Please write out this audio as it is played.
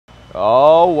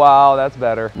Oh, wow, that's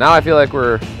better. Now I feel like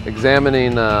we're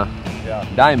examining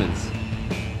diamonds.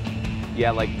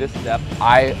 Yeah, like this depth.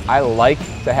 I like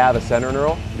to have a center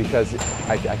knurl because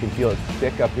I can feel it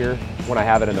thick up here when I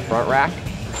have it in the front rack.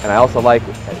 And I also like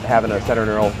having a center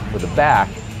knurl for the back,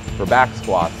 for back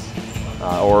squats,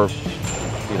 or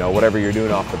you know, whatever you're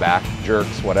doing off the back,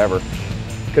 jerks, whatever.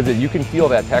 Because you can feel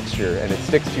that texture and it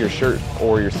sticks to your shirt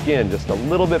or your skin just a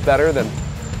little bit better than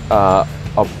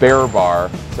a bare bar.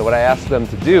 So what I asked them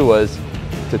to do was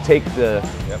to take the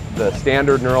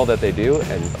standard knurl that they do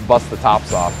and bust the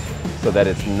tops off so that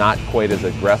it's not quite as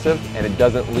aggressive and it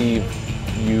doesn't leave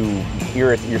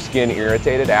your skin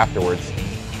irritated afterwards.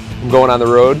 I'm going on the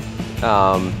road.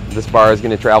 This bar is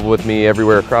going to travel with me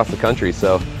everywhere across the country,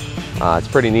 so it's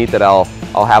pretty neat that I'll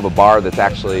have a bar that's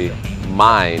actually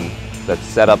mine, that's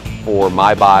set up for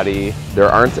my body. There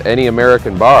aren't any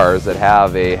American bars that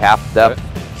have a half-depth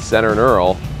center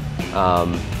knurl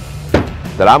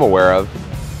that I'm aware of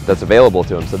that's available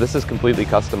to them. So this is completely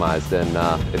customized, and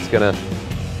this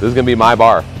is gonna be my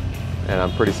bar, and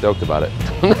I'm pretty stoked about it.